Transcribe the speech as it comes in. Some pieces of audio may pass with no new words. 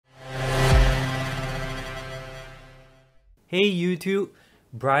Hey YouTube,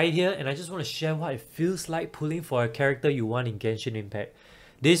 Brian here, and I just want to share what it feels like pulling for a character you want in Genshin Impact.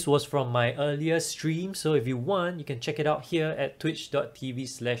 This was from my earlier stream, so if you want, you can check it out here at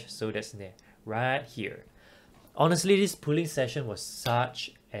twitch.tv/sodasne, right here. Honestly, this pulling session was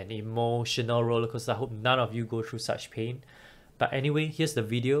such an emotional rollercoaster. I hope none of you go through such pain. But anyway, here's the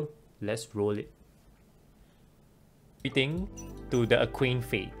video. Let's roll it. Everything to the Aquain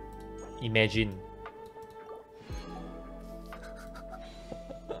Fate. Imagine.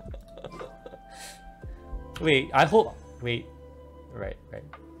 Wait, I hope... Wait. Right.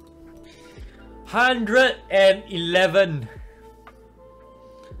 111.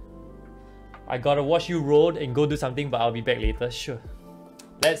 I gotta watch you roll and go do something, but I'll be back later. Sure.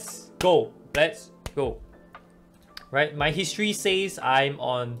 Let's go. Right, my history says I'm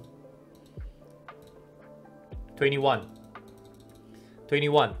on 21.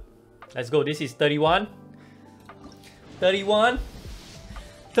 Let's go. This is 31. 31.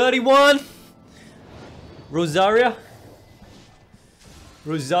 Rosaria,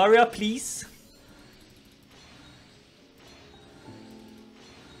 please.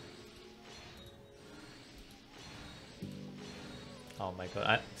 Oh my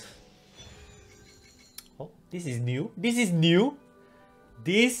god. Oh, this is new.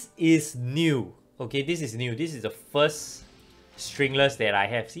 Okay, this is new. This is the first stringless that I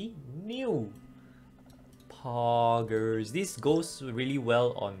have. See? New. Poggers. This goes really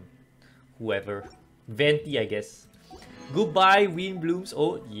well on whoever. Venti, I guess. Goodbye, Wind Blooms.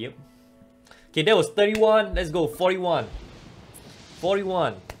 Oh, yep. Okay, that was 31. Let's go. 41.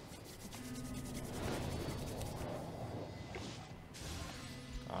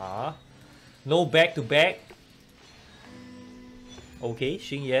 No back to back. Okay,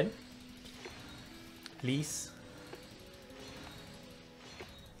 Xing Yan. Please.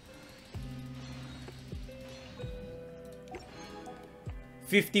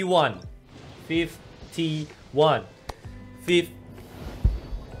 $51.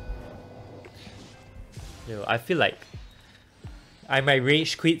 Yo, I feel like I might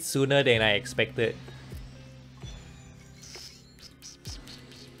rage quit sooner than I expected.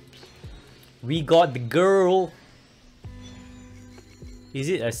 We got the girl. Is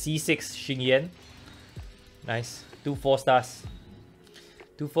it a C6 Xing Yan? Nice. 2 4 stars.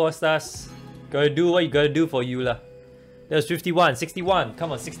 2 4 stars. Gotta do what you gotta do for Eula. That was 51. 61.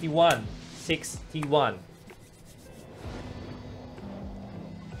 Come on, 61. 61.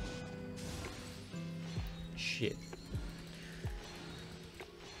 Shit.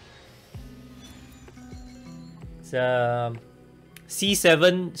 It's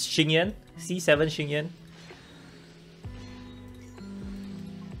C7 Xing Yan. C7 Xing Yan.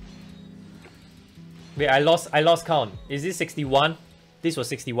 Wait, I lost count. Is this 61? This was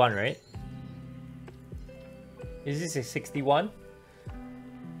 61, right? Is this a 61?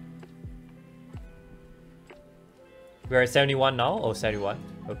 We're at 71 now? Oh, 71.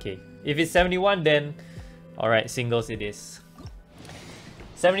 Okay. If it's 71, then... Alright, singles it is.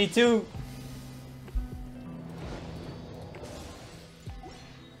 72!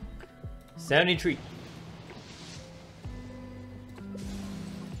 73.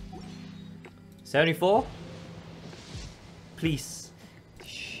 74? Please.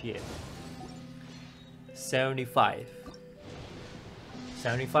 Shit. 75.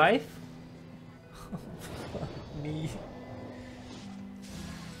 75? Me.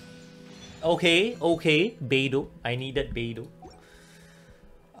 Okay. Beidou. I needed Beidou.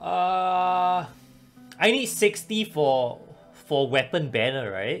 I need 60 for weapon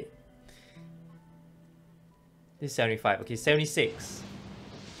banner, right? This is 75. Okay, 76.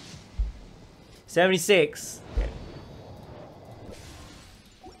 76. Okay.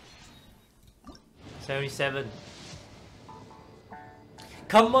 77.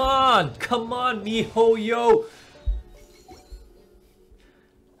 Come on, MiHoYo.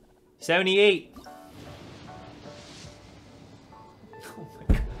 78.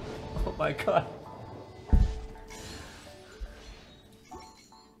 Oh my god.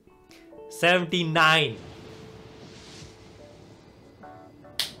 79.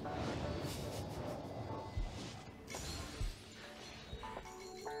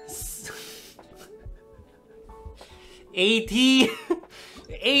 $80.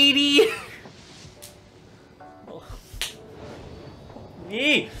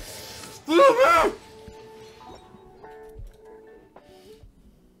 Me.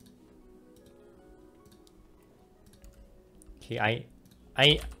 Okay, I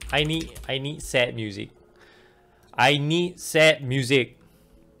need sad music. I need sad music.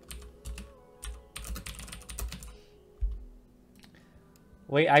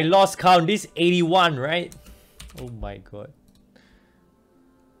 Wait, I lost count. This 81, right? Oh my god.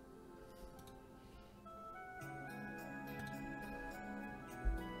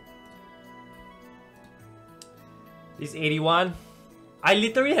 It's 81. I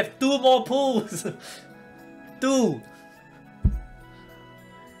literally have 2 more pulls. 2.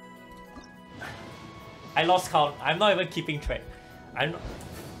 I lost count. I'm not even keeping track. I'm not...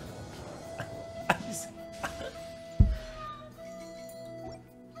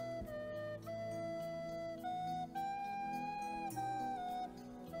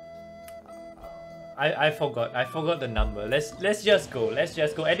 I forgot the number. Let's just go. Let's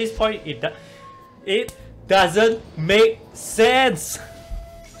just go. At this point, it doesn't make sense.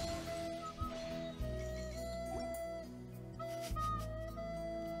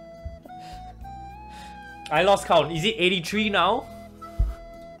 I lost count. Is it 83 now?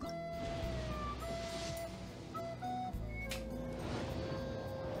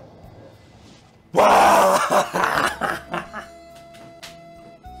 Wow!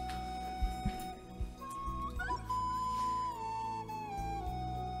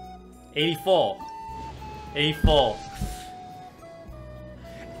 84. 84.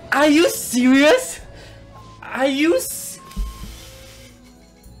 Are you serious? Are you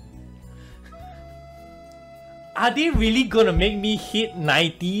Are they really gonna make me hit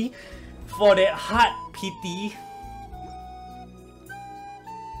 90 for that heart pity?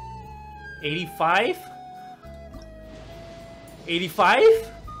 85? 85?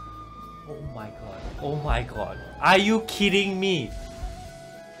 Oh my god. Oh my god. Are you kidding me?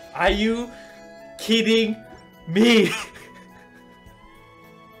 Are you kidding me?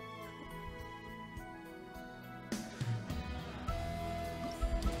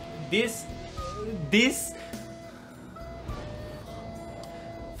 This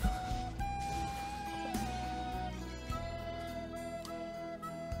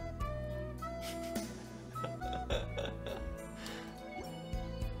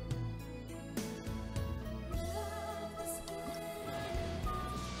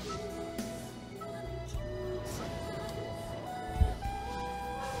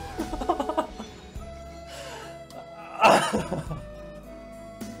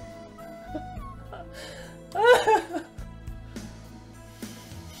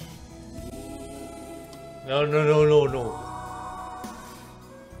No.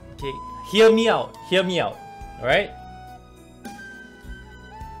 Okay, hear me out. Alright?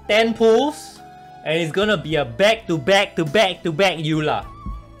 10 pulls, and it's gonna be a back to back Eula.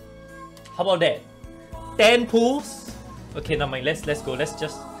 How about that? 10 pulls. Okay, never mind. Let's go. Let's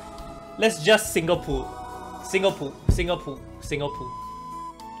just single pull.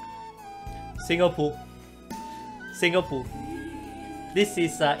 This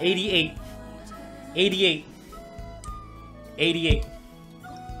is 88. 88.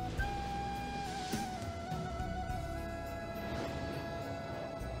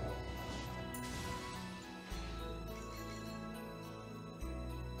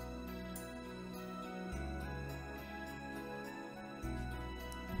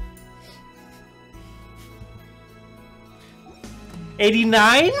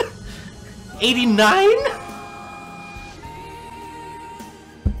 89? 89?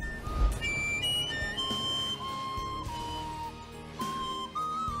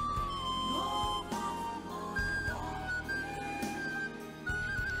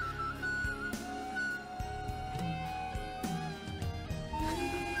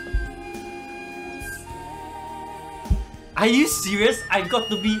 Are you serious? I got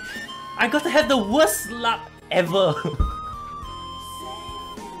to have the worst luck ever.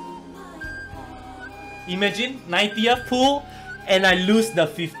 Imagine 90th pull and I lose the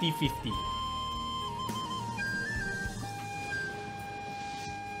 50-50.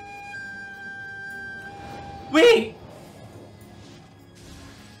 Wait!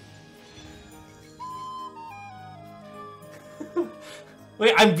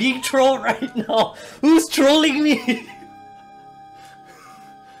 Wait, I'm being trolled right now. Who's trolling me?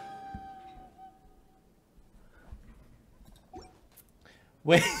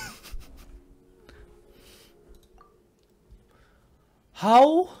 Wait.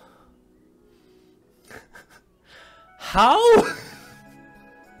 How? How?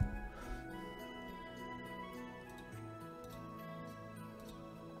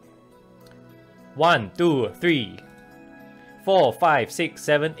 One, 2, 3, 4, 5, 6,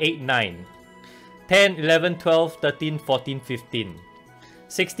 7, 8, 9, 10, 11, 12, 13, 14, 15,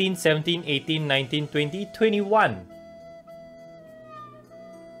 16, 17, 18, 19, 20, 21.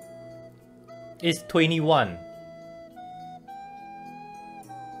 It's 21.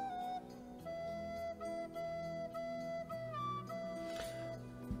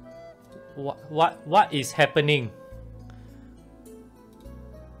 What is happening?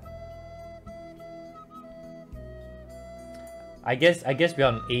 I guess we're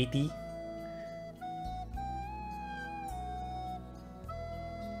on 80.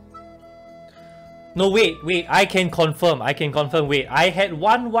 No, wait, I can confirm, wait, I had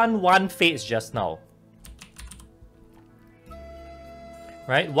 111 fates just now.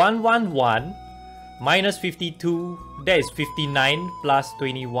 Right, 111 minus 52, that is 59 plus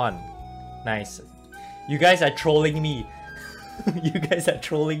 21. Nice. You guys are trolling me. You guys are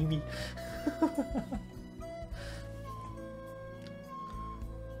trolling me.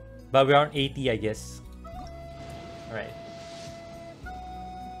 But we're on 80, I guess. Alright.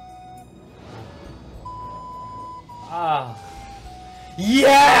 Ah.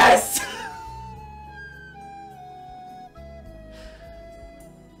 Yes!